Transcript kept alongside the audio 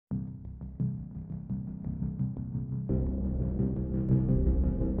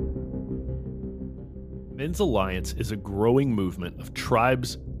Men's Alliance is a growing movement of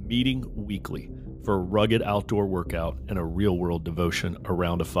tribes meeting weekly for a rugged outdoor workout and a real world devotion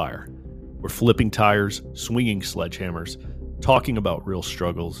around a fire. We're flipping tires, swinging sledgehammers, talking about real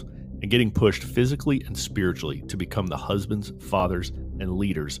struggles, and getting pushed physically and spiritually to become the husbands, fathers, and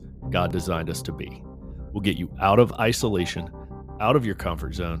leaders God designed us to be. We'll get you out of isolation, out of your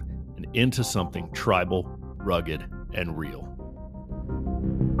comfort zone, and into something tribal, rugged, and real.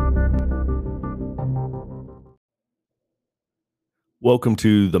 Welcome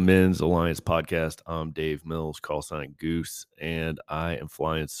to the Men's Alliance podcast. I'm Dave Mills, call sign Goose, and I am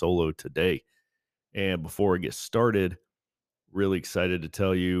flying solo today. And before I get started, really excited to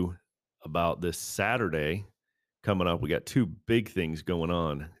tell you about this Saturday coming up. We got two big things going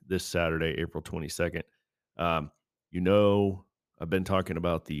on this Saturday, April 22nd. I've been talking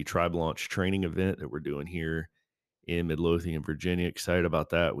about the Tribe Launch training event that we're doing here in Midlothian, Virginia. Excited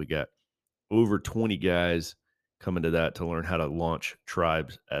about that. We got over 20 guys coming to that to learn how to launch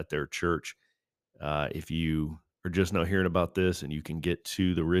tribes at their church. If you are just now hearing about this and you can get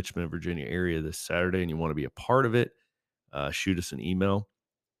to the Richmond, Virginia area this Saturday and you want to be a part of it, shoot us an email,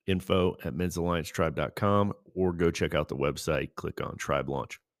 info@mensalliancetribe.com, or go check out the website, click on Tribe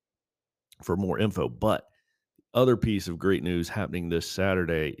Launch for more info. But the other piece of great news happening this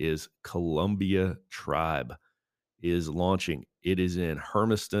Saturday is Columbia Tribe is launching. It is in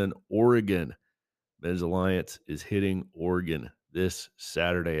Hermiston, Oregon. Men's Alliance is hitting Oregon this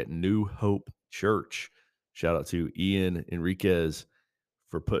Saturday at New Hope Church. Shout out to Ian Enriquez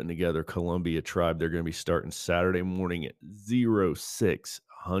for putting together Columbia Tribe. They're going to be starting Saturday morning at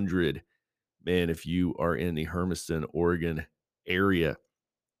 0600. Man, if you are in the Hermiston, Oregon area,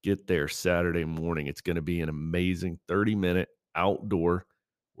 get there Saturday morning. It's going to be an amazing 30-minute outdoor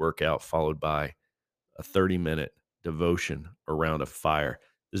workout followed by a 30-minute devotion around a fire.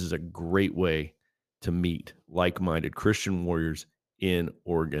 This is a great way to meet like-minded Christian warriors in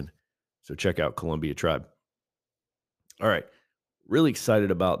Oregon. So check out Columbia Tribe. All right. Really excited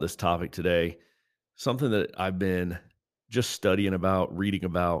about this topic today. Something that I've been just studying about, reading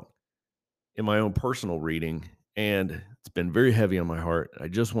about in my own personal reading, and it's been very heavy on my heart. I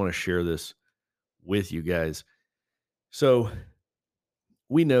just want to share this with you guys. So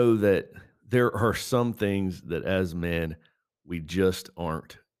we know that there are some things that as men, we just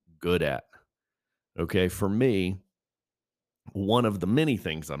aren't good at. Okay, for me, one of the many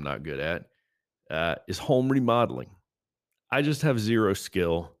things I'm not good at is home remodeling. I just have zero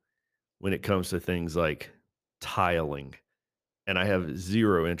skill when it comes to things like tiling, and I have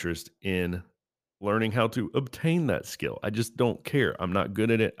zero interest in learning how to obtain that skill. I just don't care. I'm not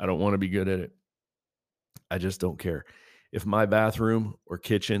good at it. I don't want to be good at it. I just don't care. If my bathroom or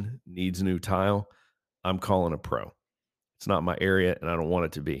kitchen needs new tile, I'm calling a pro. It's not my area, and I don't want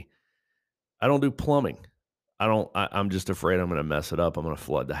it to be. I don't do plumbing. I'm just afraid I'm going to mess it up. I'm going to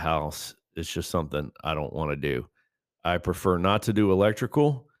flood the house. It's just something I don't want to do. I prefer not to do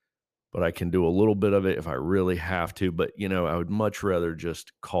electrical, but I can do a little bit of it if I really have to. But, I would much rather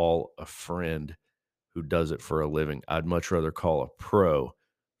just call a friend who does it for a living. I'd much rather call a pro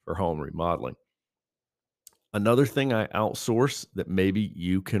for home remodeling. Another thing I outsource that maybe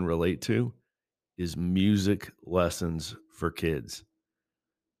you can relate to is music lessons for kids.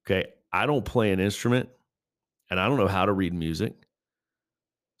 Okay, I don't play an instrument and I don't know how to read music.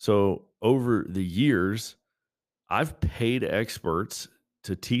 So over the years, I've paid experts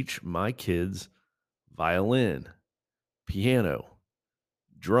to teach my kids violin, piano,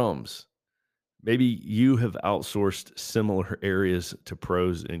 drums. Maybe you have outsourced similar areas to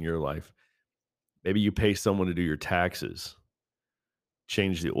pros in your life. Maybe you pay someone to do your taxes,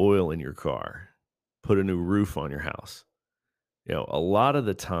 change the oil in your car, put a new roof on your house. A lot of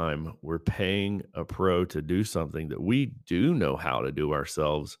the time we're paying a pro to do something that we do know how to do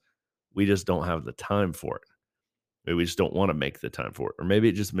ourselves. We just don't have the time for it. Maybe we just don't want to make the time for it. Or maybe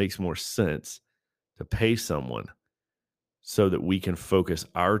it just makes more sense to pay someone so that we can focus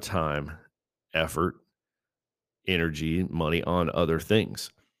our time, effort, energy, money on other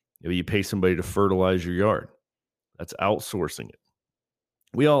things. Maybe you pay somebody to fertilize your yard. That's outsourcing it.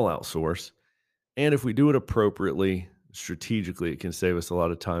 We all outsource. And if we do it appropriately, strategically, it can save us a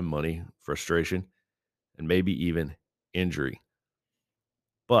lot of time, money, frustration, and maybe even injury.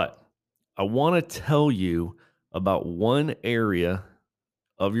 But I want to tell you about one area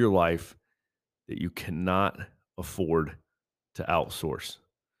of your life that you cannot afford to outsource.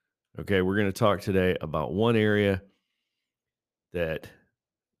 Okay, we're going to talk today about one area that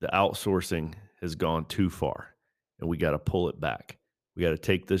the outsourcing has gone too far, and we got to pull it back. We got to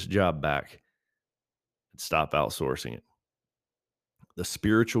take this job back and stop outsourcing it. The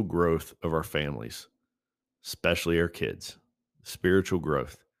spiritual growth of our families. especially our kids. Spiritual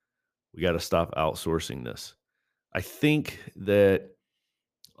growth. We got to stop outsourcing this. I think that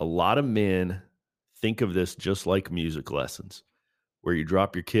a lot of men think of this just like music lessons, where you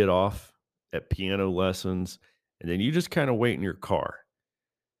drop your kid off at piano lessons and then you just kind of wait in your car.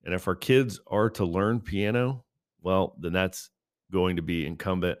 And if our kids are to learn piano, well, then that's going to be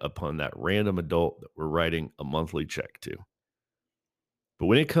incumbent upon that random adult that we're writing a monthly check to. But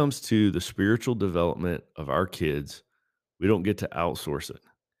when it comes to the spiritual development of our kids, we don't get to outsource it.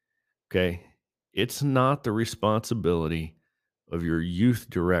 Okay. It's not the responsibility of your youth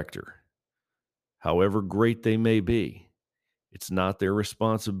director, however great they may be. It's not their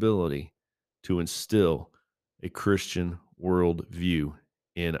responsibility to instill a Christian worldview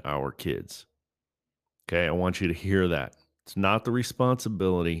in our kids. Okay. I want you to hear that. It's not the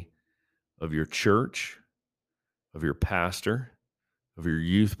responsibility of your church, of your pastor, of your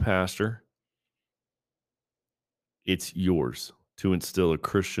youth pastor. It's yours to instill a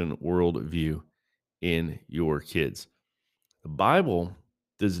Christian worldview in your kids. The Bible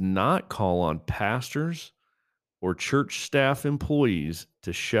does not call on pastors or church staff employees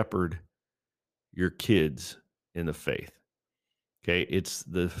to shepherd your kids in the faith. Okay. It's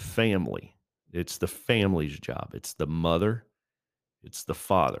the family. It's the family's job. It's the mother. It's the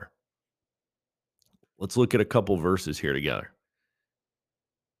father. Let's look at a couple verses here together.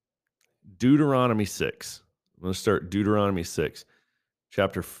 Deuteronomy 6. I'm going to start Deuteronomy 6,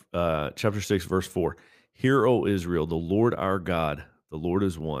 chapter 6, verse 4. Hear, O Israel, the Lord our God, the Lord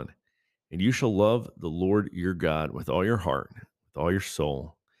is one. And you shall love the Lord your God with all your heart, with all your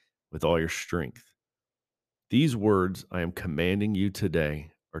soul, with all your strength. These words I am commanding you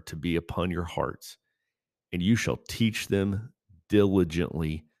today are to be upon your hearts, and you shall teach them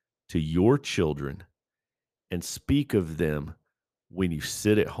diligently to your children, and speak of them when you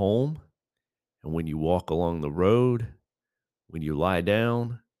sit at home, and when you walk along the road, when you lie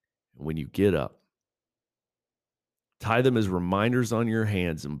down, and when you get up. Tie them as reminders on your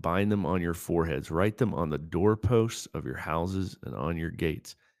hands and bind them on your foreheads. Write them on the doorposts of your houses and on your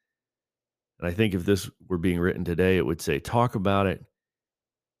gates. And I think if this were being written today, it would say, talk about it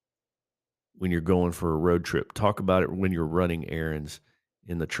when you're going for a road trip. Talk about it when you're running errands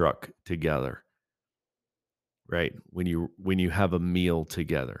in the truck together, right? When you have a meal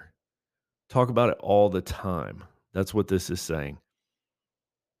together. Talk about it all the time. That's what this is saying.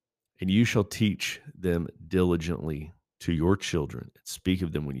 And you shall teach them diligently to your children, and speak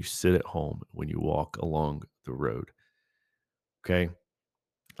of them when you sit at home, when you walk along the road. Okay?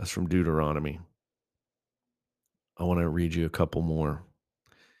 That's from Deuteronomy. I want to read you a couple more.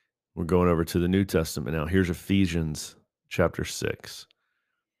 We're going over to the New Testament now. Here's Ephesians chapter 6.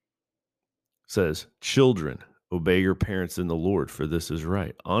 It says, children, obey your parents in the Lord, for this is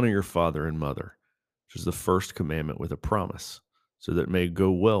right. Honor your father and mother, which is the first commandment with a promise, so that it may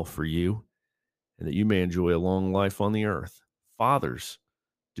go well for you and that you may enjoy a long life on the earth. Fathers,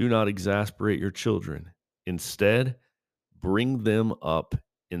 do not exasperate your children. Instead, bring them up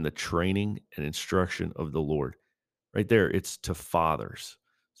in the training and instruction of the Lord. Right there, it's to fathers.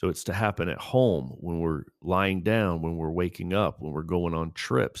 So it's to happen at home, when we're lying down, when we're waking up, when we're going on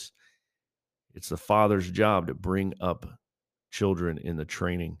trips. It's the father's job to bring up children in the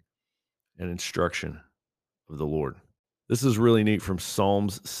training and instruction of the Lord. This is really neat from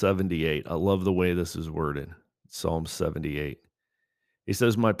Psalms 78. I love the way this is worded. Psalm 78. He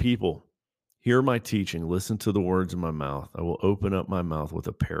says, my people, hear my teaching. Listen to the words of my mouth. I will open up my mouth with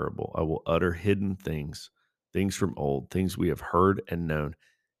a parable. I will utter hidden things, things from old, things we have heard and known,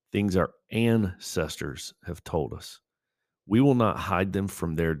 things our ancestors have told us. We will not hide them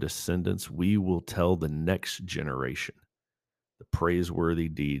from their descendants. We will tell the next generation the praiseworthy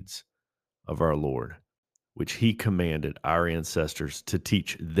deeds of our Lord, which he commanded our ancestors to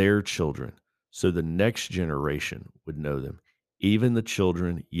teach their children, so the next generation would know them, even the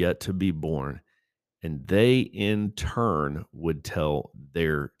children yet to be born, and they in turn would tell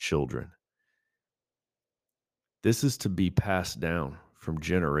their children. This is to be passed down from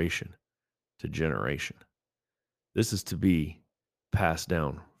generation to generation. This is to be passed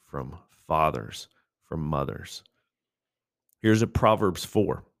down from fathers, from mothers. Here's a Proverbs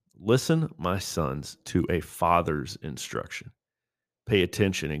 4. Listen, my sons, to a father's instruction. Pay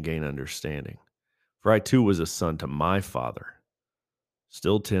attention and gain understanding. For I too was a son to my father,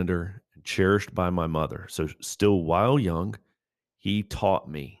 still tender and cherished by my mother. So still while young, he taught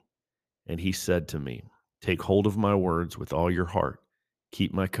me, and he said to me, take hold of my words with all your heart.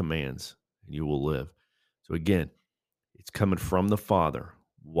 Keep my commands, and you will live. So again, it's coming from the father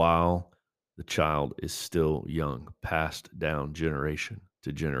while the child is still young, passed down generation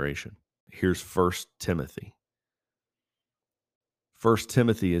to generation. Here's First Timothy. First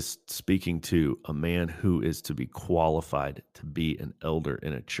Timothy is speaking to a man who is to be qualified to be an elder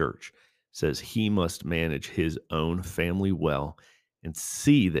in a church. It says he must manage his own family well and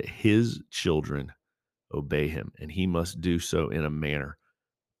see that his children obey him, and he must do so in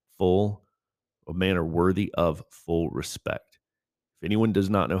full a manner worthy of full respect. If anyone does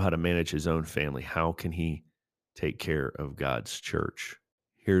not know how to manage his own family, how can he take care of God's church?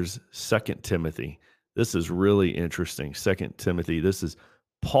 Here's Second Timothy. This is really interesting. Second Timothy, this is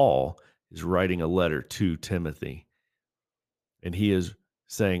Paul is writing a letter to Timothy, and he is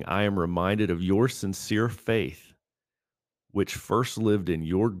saying, I am reminded of your sincere faith, which first lived in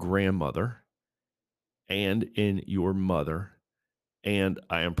your grandmother and in your mother, and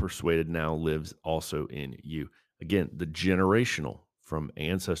I am persuaded now lives also in you. Again, the generational, from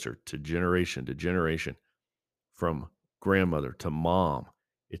ancestor to generation, from grandmother to mom.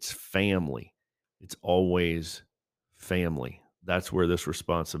 It's family. It's always family. That's where this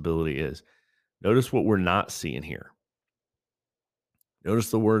responsibility is. Notice what we're not seeing here. Notice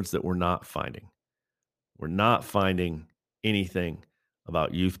the words that we're not finding. We're not finding anything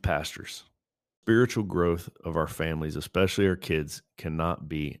about youth pastors. Spiritual growth of our families, especially our kids, cannot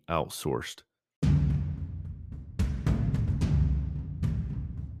be outsourced.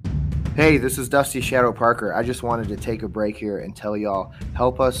 Hey, this is Dusty Shadow Parker. I just wanted to take a break here and tell y'all,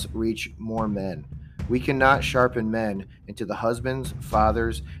 help us reach more men. We cannot sharpen men into the husbands,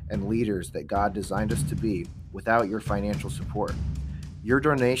 fathers, and leaders that God designed us to be without your financial support. Your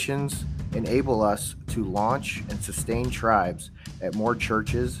donations enable us to launch and sustain tribes at more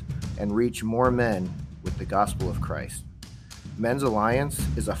churches and reach more men with the gospel of Christ. Men's Alliance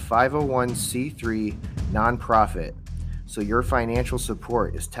is a 501c3 nonprofit, so your financial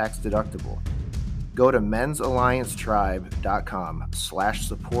support is tax deductible. Go to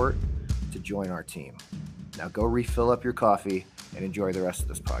mensalliancetribe.com/support to join our team. Now go refill up your coffee and enjoy the rest of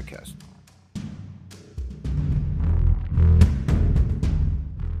this podcast.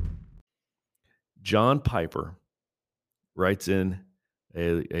 John Piper writes in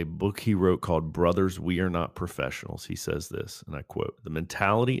a book he wrote called Brothers, We Are Not Professionals. He says this, and I quote, "The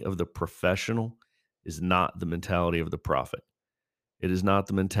mentality of the professional is not the mentality of the prophet. It is not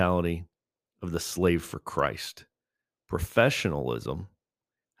the mentality of the slave for Christ. Professionalism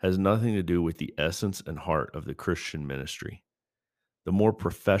has nothing to do with the essence and heart of the Christian ministry. The more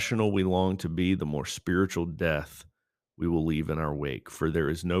professional we long to be, the more spiritual death we will leave in our wake. For there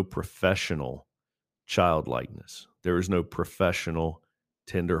is no professional childlikeness. There is no professional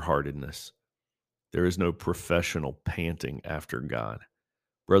tenderheartedness. There is no professional panting after God.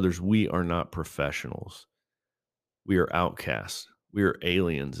 Brothers, we are not professionals. We are outcasts. We are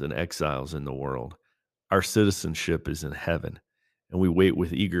aliens and exiles in the world. Our citizenship is in heaven, and we wait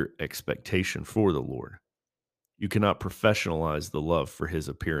with eager expectation for the Lord. You cannot professionalize the love for his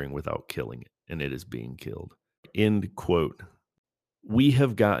appearing without killing it, and it is being killed." End quote. We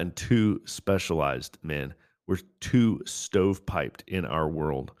have gotten too specialized, men. We're too stovepiped in our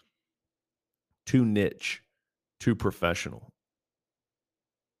world, too niche, too professional.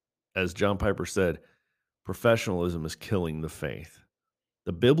 As John Piper said, professionalism is killing the faith.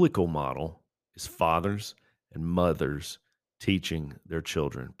 The biblical model is fathers and mothers teaching their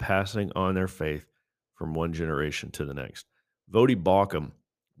children, passing on their faith from one generation to the next. Vodi Bakum,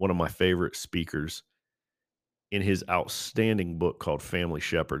 one of my favorite speakers, in his outstanding book called Family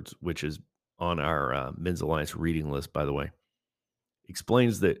Shepherds, which is on our Men's Alliance reading list, by the way,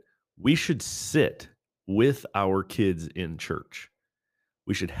 explains that we should sit with our kids in church.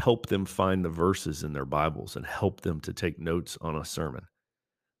 We should help them find the verses in their Bibles and help them to take notes on a sermon,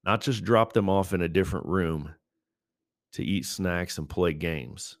 not just drop them off in a different room to eat snacks and play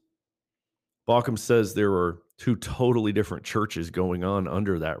games. Bauckham says there are two totally different churches going on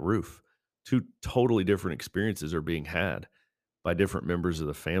under that roof. Two totally different experiences are being had by different members of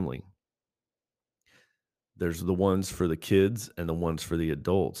the family. There's the ones for the kids and the ones for the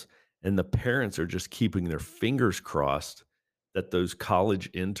adults. And the parents are just keeping their fingers crossed that those college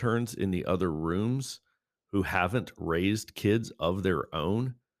interns in the other rooms who haven't raised kids of their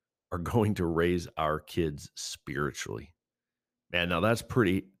own are going to raise our kids spiritually. Man, now that's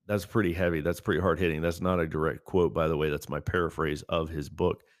pretty heavy. That's pretty hard hitting. That's not a direct quote, by the way. That's my paraphrase of his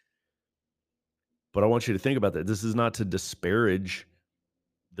book. But I want you to think about that. This is not to disparage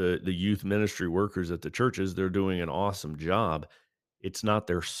the youth ministry workers at the churches. They're doing an awesome job. It's not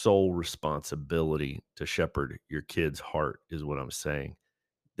their sole responsibility to shepherd your kid's heart, is what I'm saying.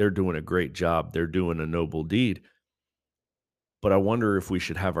 They're doing a great job. They're doing a noble deed. But I wonder if we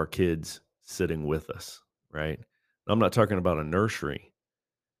should have our kids sitting with us, right? I'm not talking about a nursery.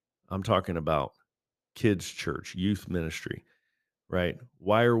 I'm talking about kids' church, youth ministry, right?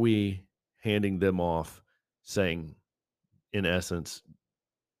 Why are we handing them off saying, in essence,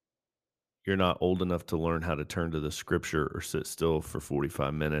 you're not old enough to learn how to turn to the scripture or sit still for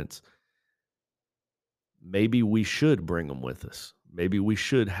 45 minutes? Maybe we should bring them with us. Maybe we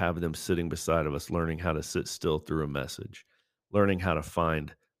should have them sitting beside of us, learning how to sit still through a message, learning how to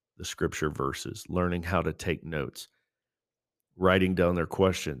find the scripture verses, learning how to take notes, writing down their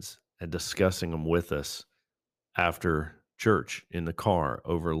questions and discussing them with us after church, in the car,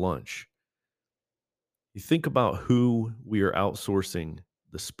 over lunch. You think about who we are outsourcing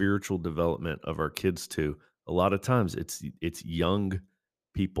the spiritual development of our kids to. A lot of times it's young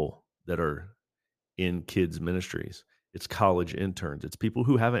people that are in kids ministries. It's college interns. It's people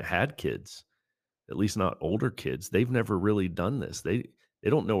who haven't had kids, at least not older kids. They've never really done this. They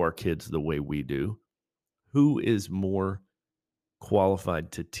don't know our kids the way we do. Who is more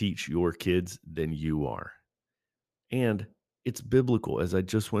qualified to teach your kids than you are? And it's biblical, as I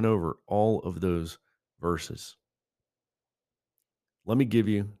just went over all of those verses. Let me give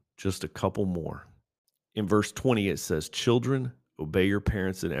you just a couple more. In verse 20, it says, "Children, obey your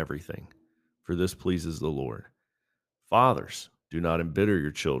parents in everything, for this pleases the Lord. Fathers, do not embitter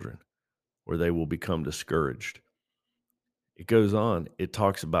your children, or they will become discouraged." It goes on, it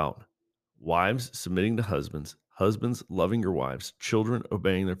talks about wives submitting to husbands, husbands loving your wives, children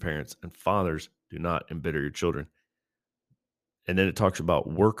obeying their parents, and fathers, do not embitter your children. And then it talks about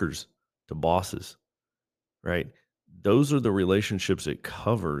workers to bosses, right? Those are the relationships it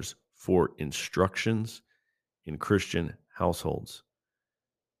covers for instructions in Christian households.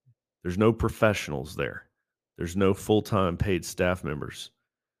 There's no professionals there. There's no full-time paid staff members,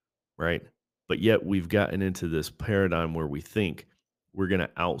 right? But yet we've gotten into this paradigm where we think we're going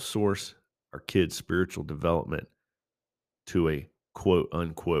to outsource our kids' spiritual development to a quote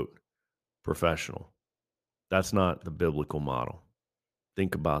unquote professional. That's not the biblical model.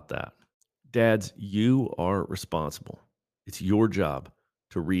 Think about that. Dads, you are responsible. It's your job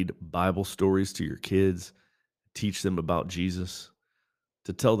to read Bible stories to your kids, teach them about Jesus,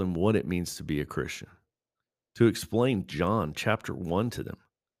 to tell them what it means to be a Christian, to explain John chapter 1 to them,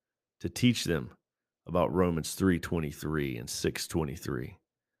 to teach them about Romans 3:23 and 6:23,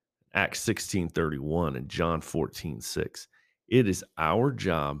 Acts 16:31 and John 14:6. It is our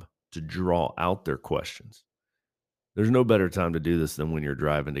job to draw out their questions. There's no better time to do this than when you're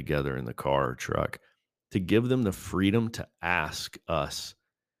driving together in the car or truck, to give them the freedom to ask us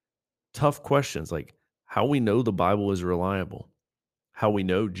tough questions like how we know the Bible is reliable, how we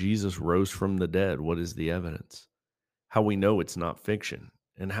know Jesus rose from the dead, what is the evidence, how we know it's not fiction,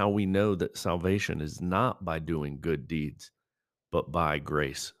 and how we know that salvation is not by doing good deeds, but by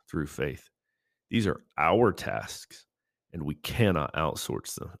grace through faith. These are our tasks, and we cannot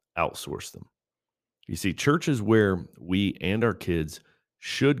outsource them. You see, church is where we and our kids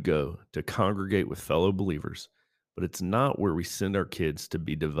should go to congregate with fellow believers, but it's not where we send our kids to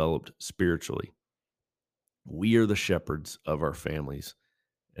be developed spiritually. We are the shepherds of our families,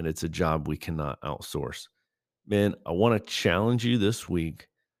 and it's a job we cannot outsource. Man, I want to challenge you this week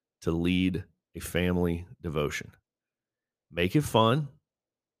to lead a family devotion. Make it fun,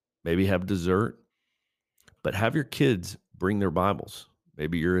 maybe have dessert, but have your kids bring their Bibles.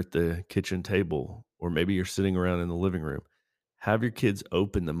 Maybe you're at the kitchen table, or maybe you're sitting around in the living room. Have your kids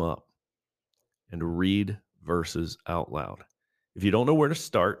open them up and read verses out loud. If you don't know where to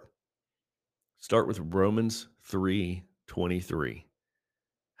start with Romans 3:23.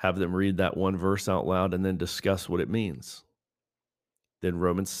 Have them read that one verse out loud and then discuss what it means. Then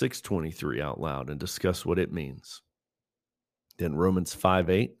Romans 6:23 out loud and discuss what it means. Then Romans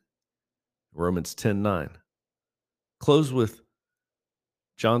 5:8, Romans 10:9. Close with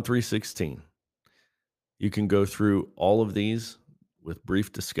John 3:16. You can go through all of these with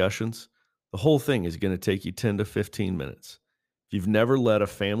brief discussions. The whole thing is going to take you 10 to 15 minutes. If you've never led a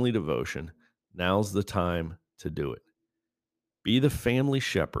family devotion, now's the time to do it. Be the family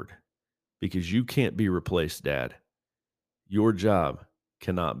shepherd, because you can't be replaced, Dad. Your job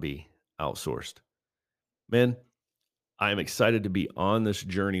cannot be outsourced. Man, I am excited to be on this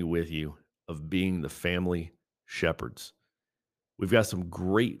journey with you of being the family shepherds. We've got some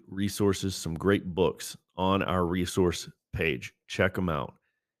great resources, some great books on our resource page. Check them out.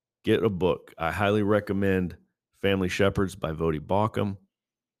 Get a book. I highly recommend Family Shepherds by Vodi Bakum.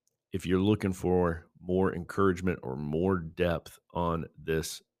 If you're looking for more encouragement or more depth on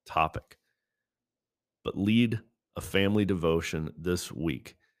this topic, but lead a family devotion this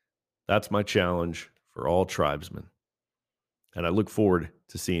week. That's my challenge for all tribesmen. And I look forward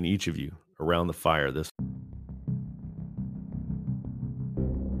to seeing each of you around the fire this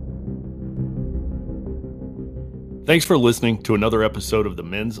Thanks for listening to another episode of the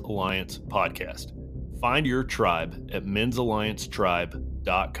Men's Alliance podcast. Find your tribe at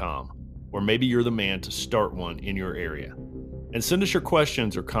men'salliancetribe.com, or maybe you're the man to start one in your area. And send us your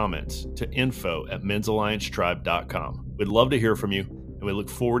questions or comments to info@men'salliancetribe.com. We'd love to hear from you, and we look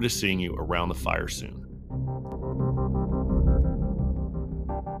forward to seeing you around the fire soon.